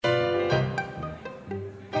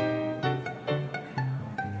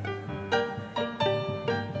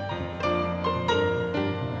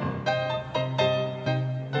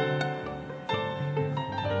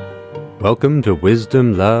Welcome to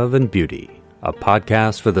Wisdom, Love, and Beauty, a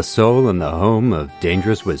podcast for the soul and the home of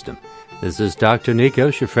dangerous wisdom. This is Dr.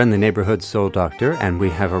 Nikos, your friendly neighborhood soul doctor, and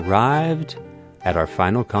we have arrived at our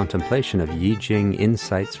final contemplation of Yi Jing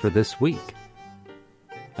insights for this week.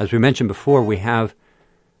 As we mentioned before, we have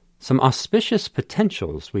some auspicious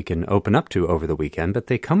potentials we can open up to over the weekend, but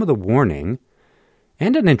they come with a warning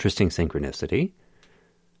and an interesting synchronicity.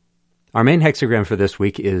 Our main hexagram for this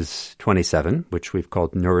week is 27, which we've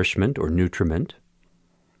called nourishment or nutriment.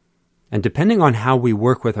 And depending on how we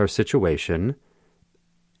work with our situation,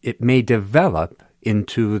 it may develop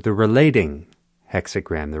into the relating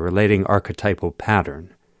hexagram, the relating archetypal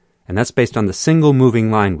pattern. And that's based on the single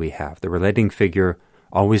moving line we have. The relating figure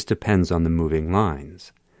always depends on the moving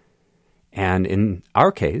lines. And in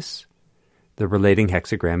our case, the relating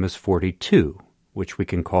hexagram is 42, which we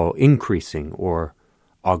can call increasing or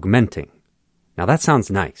augmenting. Now that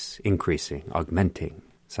sounds nice, increasing, augmenting,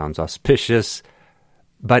 sounds auspicious,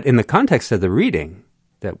 but in the context of the reading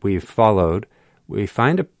that we've followed, we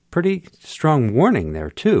find a pretty strong warning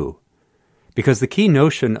there too, because the key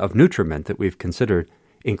notion of nutriment that we've considered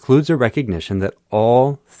includes a recognition that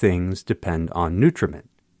all things depend on nutriment.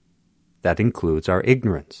 That includes our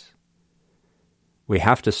ignorance. We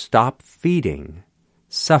have to stop feeding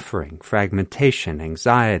suffering, fragmentation,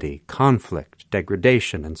 anxiety, conflict,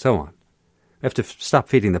 degradation, and so on. We have to stop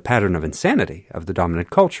feeding the pattern of insanity of the dominant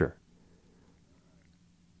culture.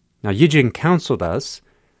 Now, Yi Jing counseled us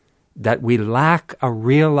that we lack a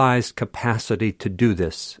realized capacity to do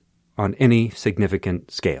this on any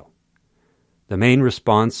significant scale. The main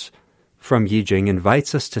response from Yi Jing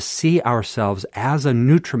invites us to see ourselves as a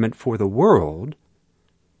nutriment for the world.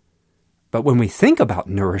 But when we think about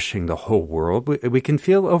nourishing the whole world, we can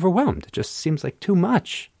feel overwhelmed. It just seems like too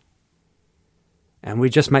much. And we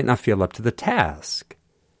just might not feel up to the task.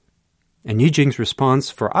 And Yi Jing's response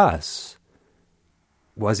for us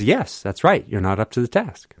was, yes, that's right, you're not up to the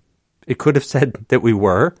task. It could have said that we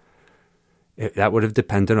were. That would have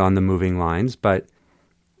depended on the moving lines. But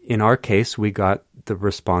in our case, we got the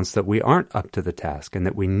response that we aren't up to the task and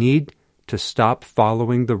that we need to stop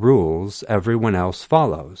following the rules everyone else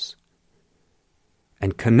follows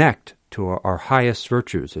and connect to our highest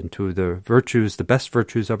virtues and to the virtues, the best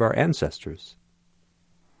virtues of our ancestors.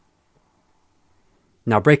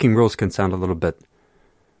 Now, breaking rules can sound a little bit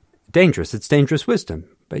dangerous. It's dangerous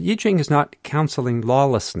wisdom. But Yi Jing is not counseling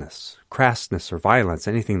lawlessness, crassness, or violence,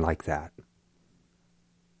 anything like that.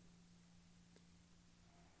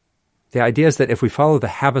 The idea is that if we follow the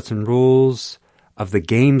habits and rules of the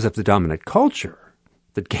games of the dominant culture,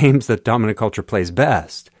 the games that dominant culture plays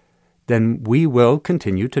best, then we will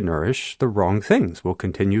continue to nourish the wrong things. We'll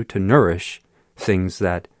continue to nourish things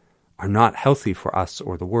that are not healthy for us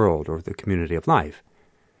or the world or the community of life.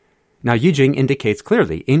 Now, Yi Jing indicates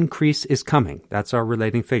clearly, increase is coming. That's our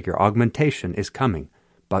relating figure. Augmentation is coming.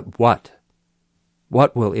 But what?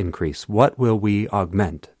 What will increase? What will we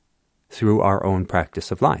augment through our own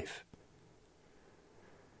practice of life?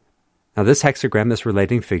 Now, this hexagram, this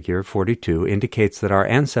relating figure, 42, indicates that our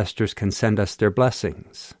ancestors can send us their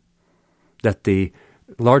blessings, that the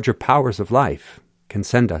larger powers of life can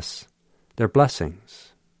send us their blessings.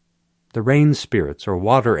 The rain spirits, or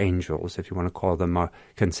water angels, if you want to call them,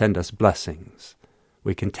 can send us blessings.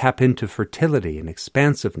 We can tap into fertility and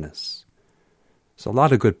expansiveness. There's a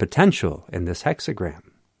lot of good potential in this hexagram.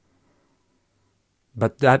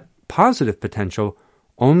 But that positive potential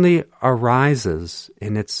only arises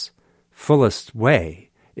in its fullest way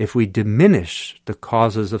if we diminish the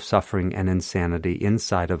causes of suffering and insanity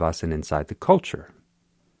inside of us and inside the culture.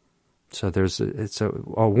 So it's a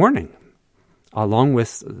warning, along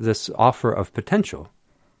with this offer of potential.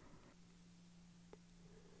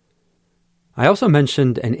 I also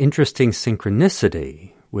mentioned an interesting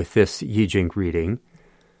synchronicity with this Yi Jing reading.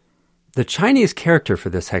 The Chinese character for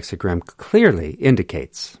this hexagram clearly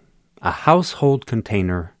indicates a household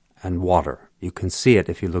container and water. You can see it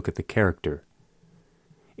if you look at the character.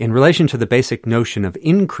 In relation to the basic notion of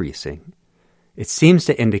increasing, it seems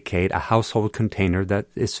to indicate a household container that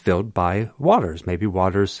is filled by waters, maybe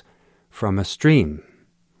waters from a stream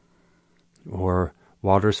or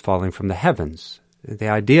waters falling from the heavens. The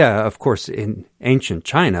idea, of course, in ancient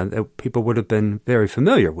China, that people would have been very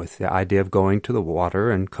familiar with the idea of going to the water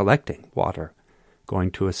and collecting water, going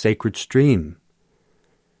to a sacred stream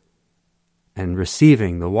and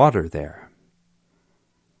receiving the water there.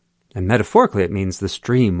 And metaphorically, it means the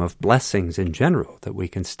stream of blessings in general, that we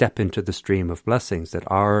can step into the stream of blessings, that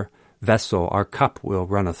our vessel, our cup will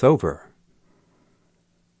runneth over.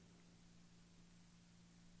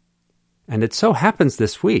 And it so happens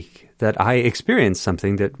this week that I experienced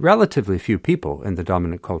something that relatively few people in the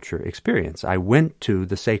dominant culture experience. I went to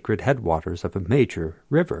the sacred headwaters of a major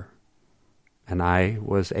river, and I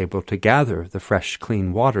was able to gather the fresh,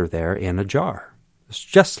 clean water there in a jar. It's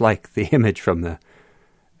just like the image from the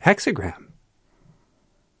hexagram.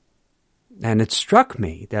 And it struck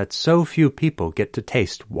me that so few people get to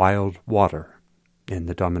taste wild water in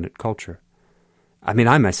the dominant culture. I mean,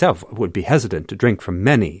 I myself would be hesitant to drink from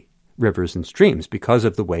many rivers and streams because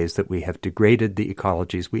of the ways that we have degraded the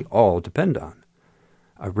ecologies we all depend on.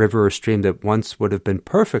 A river or stream that once would have been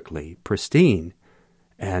perfectly pristine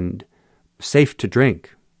and safe to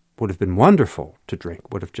drink, would have been wonderful to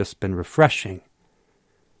drink, would have just been refreshing.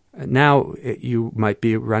 Now you might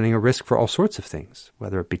be running a risk for all sorts of things,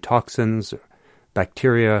 whether it be toxins,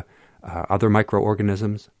 bacteria, other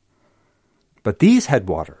microorganisms. But these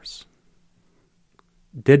headwaters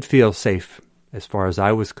did feel safe as far as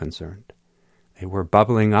I was concerned. They were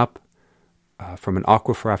bubbling up from an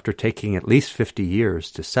aquifer after taking at least 50 years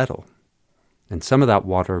to settle. And some of that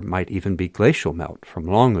water might even be glacial melt from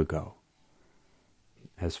long ago.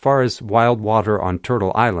 As far as wild water on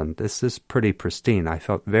Turtle Island, this is pretty pristine. I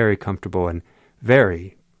felt very comfortable and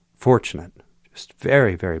very fortunate, just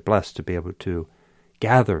very, very blessed to be able to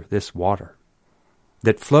gather this water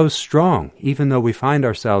that flows strong, even though we find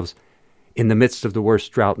ourselves in the midst of the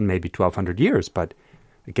worst drought in maybe 1,200 years. But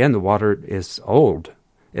again, the water is old.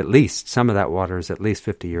 At least some of that water is at least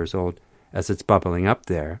 50 years old as it's bubbling up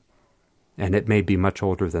there. And it may be much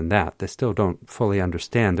older than that. They still don't fully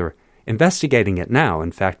understand. They're investigating it now,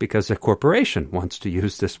 in fact, because a corporation wants to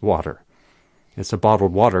use this water. It's a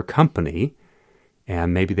bottled water company,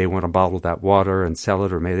 and maybe they want to bottle that water and sell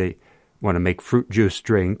it, or maybe they want to make fruit juice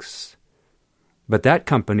drinks. But that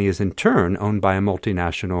company is in turn owned by a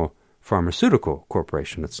multinational pharmaceutical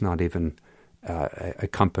corporation. It's not even a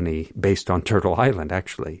company based on Turtle Island,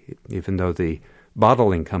 actually. Even though the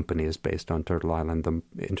bottling company is based on Turtle Island, the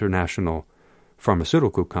international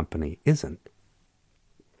pharmaceutical company isn't.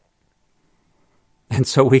 And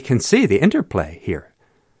so we can see the interplay here.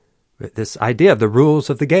 This idea of the rules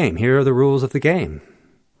of the game. Here are the rules of the game.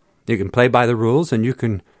 You can play by the rules, and you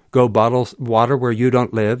can go bottle water where you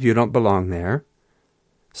don't live, you don't belong there.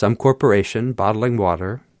 Some corporation bottling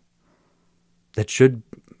water that should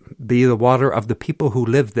be the water of the people who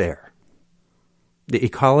live there, the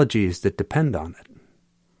ecologies that depend on it.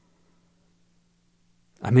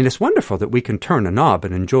 I mean, it's wonderful that we can turn a knob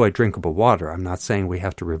and enjoy drinkable water. I'm not saying we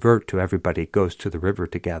have to revert to everybody goes to the river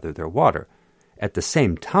to gather their water. At the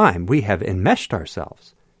same time, we have enmeshed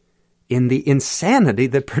ourselves in the insanity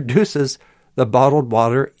that produces the bottled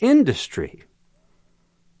water industry.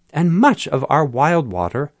 And much of our wild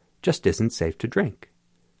water just isn't safe to drink.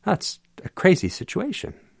 That's a crazy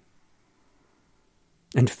situation.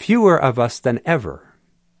 And fewer of us than ever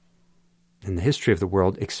in the history of the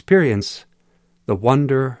world experience the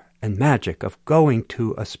wonder and magic of going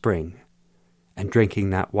to a spring and drinking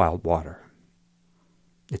that wild water.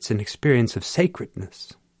 It's an experience of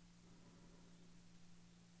sacredness.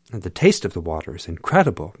 And the taste of the water is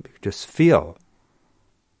incredible. You just feel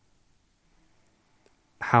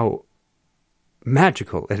how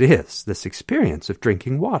magical it is, this experience of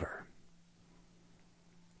drinking water.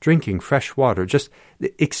 Drinking fresh water, just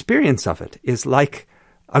the experience of it is like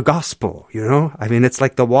a gospel, you know? I mean, it's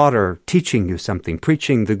like the water teaching you something,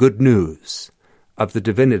 preaching the good news of the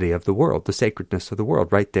divinity of the world, the sacredness of the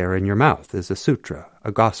world. Right there in your mouth is a sutra,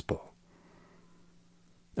 a gospel,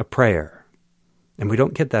 a prayer. And we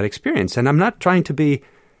don't get that experience. And I'm not trying to be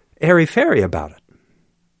airy-fairy about it.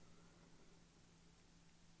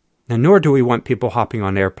 And nor do we want people hopping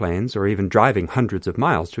on airplanes or even driving hundreds of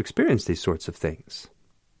miles to experience these sorts of things.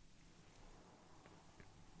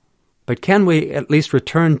 But can we at least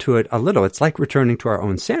return to it a little? It's like returning to our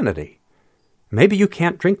own sanity. Maybe you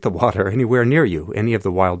can't drink the water anywhere near you, any of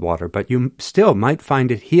the wild water, but you still might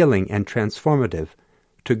find it healing and transformative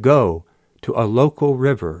to go to a local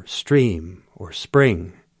river, stream, or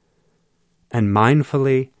spring and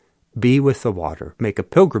mindfully be with the water, make a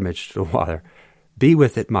pilgrimage to the water, be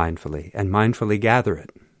with it mindfully, and mindfully gather it.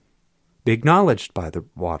 Be acknowledged by the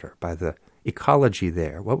water, by the ecology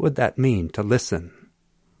there. What would that mean? To listen,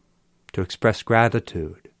 to express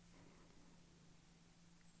gratitude.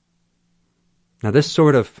 Now, this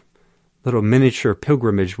sort of little miniature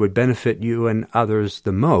pilgrimage would benefit you and others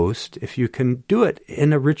the most if you can do it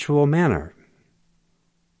in a ritual manner,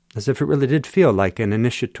 as if it really did feel like an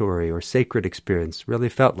initiatory or sacred experience, really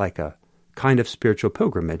felt like a kind of spiritual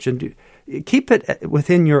pilgrimage. And keep it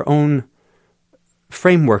within your own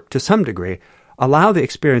framework to some degree. Allow the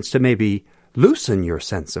experience to maybe loosen your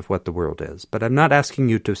sense of what the world is. But I'm not asking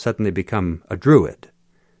you to suddenly become a druid.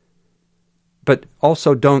 But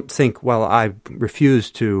also don't think, well, I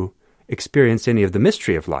refuse to experience any of the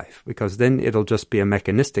mystery of life, because then it'll just be a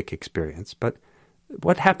mechanistic experience. But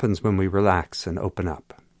what happens when we relax and open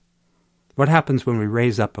up? What happens when we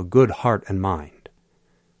raise up a good heart and mind?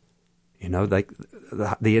 You know, like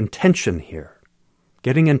the intention here,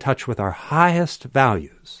 getting in touch with our highest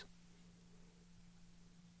values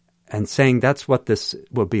and saying that's what this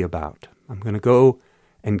will be about. I'm going to go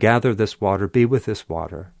and gather this water, be with this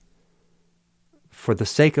water, for the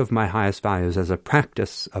sake of my highest values, as a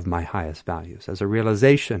practice of my highest values, as a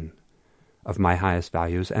realization of my highest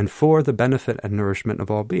values, and for the benefit and nourishment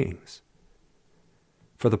of all beings,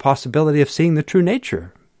 for the possibility of seeing the true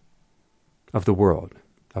nature of the world,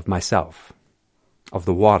 of myself, of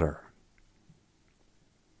the water.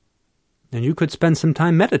 And you could spend some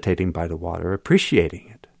time meditating by the water, appreciating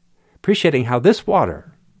it, appreciating how this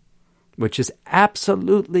water, which is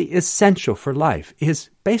absolutely essential for life, is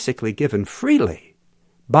basically given freely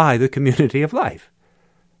by the community of life.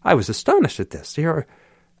 I was astonished at this. Here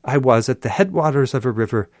I was at the headwaters of a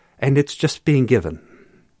river, and it's just being given.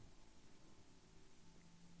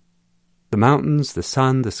 The mountains, the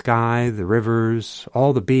sun, the sky, the rivers,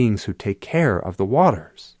 all the beings who take care of the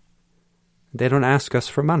waters. They don't ask us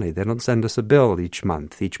for money. They don't send us a bill each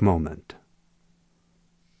month, each moment.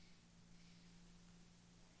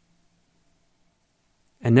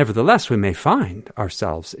 And nevertheless, we may find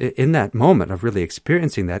ourselves in that moment of really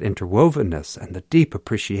experiencing that interwovenness and the deep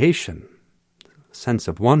appreciation, sense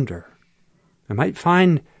of wonder. We might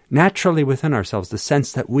find naturally within ourselves the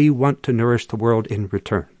sense that we want to nourish the world in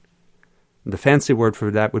return. The fancy word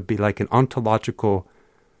for that would be like an ontological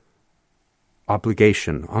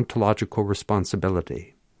obligation, ontological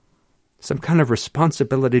responsibility. Some kind of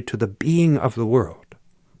responsibility to the being of the world,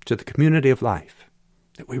 to the community of life,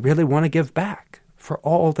 that we really want to give back for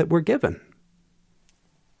all that we're given.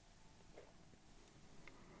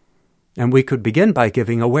 And we could begin by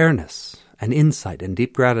giving awareness and insight and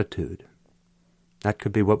deep gratitude. That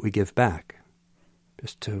could be what we give back,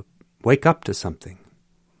 just to wake up to something,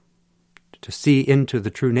 to see into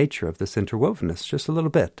the true nature of this interwovenness just a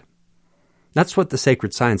little bit. That's what the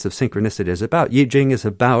sacred science of synchronicity is about. Yi Jing is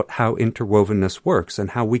about how interwovenness works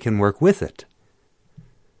and how we can work with it.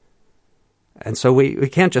 And so we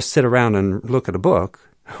can't just sit around and look at a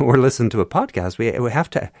book or listen to a podcast. We have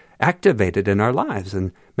to activate it in our lives,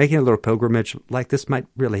 and making a little pilgrimage like this might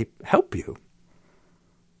really help you.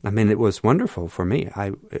 I mean, it was wonderful for me.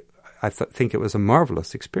 I think it was a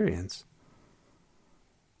marvelous experience.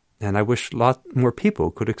 And I wish a lot more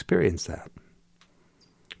people could experience that.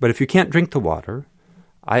 But if you can't drink the water,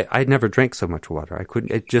 I never drank so much water. I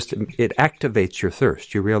couldn't. It activates your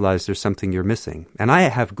thirst. You realize there's something you're missing. And I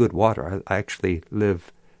have good water. I actually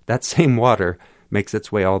live. That same water makes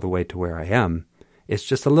its way all the way to where I am. It's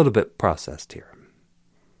just a little bit processed here.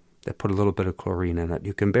 They put a little bit of chlorine in it.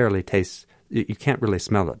 You can barely taste. You can't really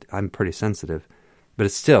smell it. I'm pretty sensitive, but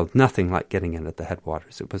it's still nothing like getting in at the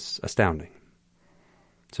headwaters. It was astounding.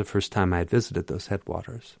 It's the first time I had visited those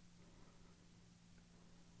headwaters.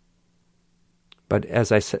 But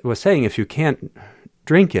as I was saying, if you can't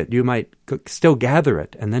drink it, you might still gather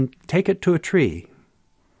it and then take it to a tree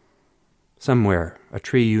somewhere, a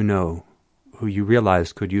tree you know, who you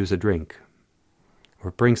realize could use a drink,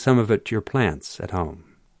 or bring some of it to your plants at home.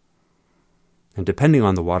 And depending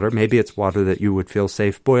on the water, maybe it's water that you would feel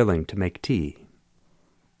safe boiling to make tea.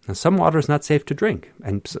 Now, some water is not safe to drink,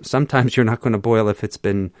 and sometimes you're not going to boil if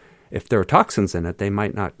there are toxins in it, they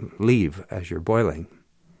might not leave as you're boiling.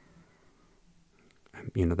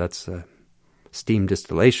 You know, that's steam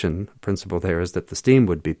distillation principle there, is that the steam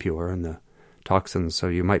would be pure and the toxins, so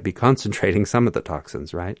you might be concentrating some of the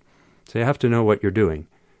toxins, right? So you have to know what you're doing.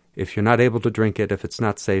 If you're not able to drink it, if it's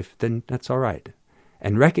not safe, then that's all right.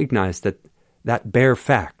 And recognize that that bare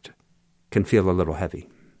fact can feel a little heavy.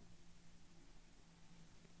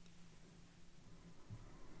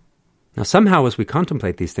 Now, somehow as we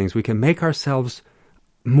contemplate these things, we can make ourselves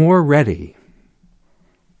more ready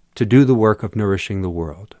to do the work of nourishing the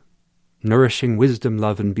world, nourishing wisdom,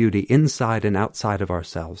 love, and beauty inside and outside of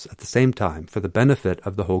ourselves at the same time for the benefit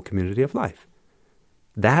of the whole community of life.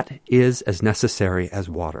 That is as necessary as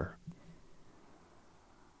water.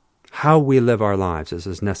 How we live our lives is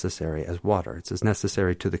as necessary as water. It's as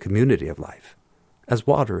necessary to the community of life as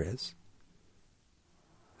water is.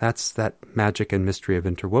 That's that magic and mystery of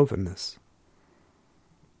interwovenness.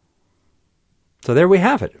 So there we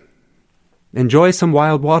have it. Enjoy some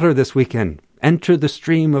wild water this weekend. Enter the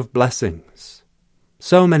stream of blessings.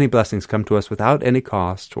 So many blessings come to us without any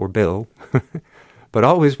cost or bill, but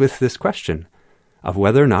always with this question of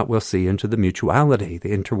whether or not we'll see into the mutuality,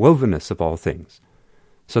 the interwovenness of all things.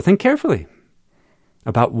 So think carefully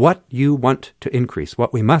about what you want to increase,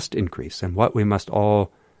 what we must increase, and what we must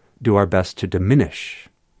all do our best to diminish.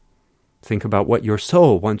 Think about what your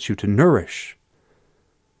soul wants you to nourish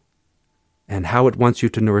and how it wants you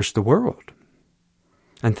to nourish the world.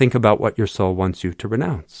 And think about what your soul wants you to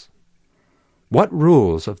renounce. What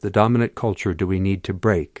rules of the dominant culture do we need to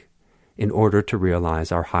break in order to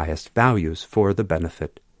realize our highest values for the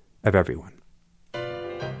benefit of everyone?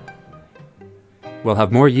 We'll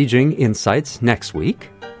have more Yi Jing insights next week.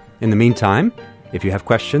 In the meantime, if you have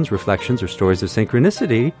questions, reflections, or stories of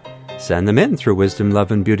synchronicity, send them in through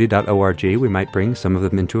wisdomloveandbeauty.org. We might bring some of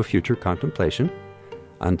them into a future contemplation.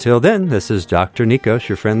 Until then, this is Dr. Nikos,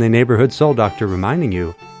 your friendly neighborhood soul doctor, reminding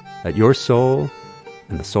you that your soul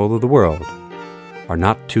and the soul of the world are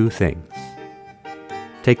not two things.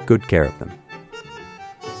 Take good care of them.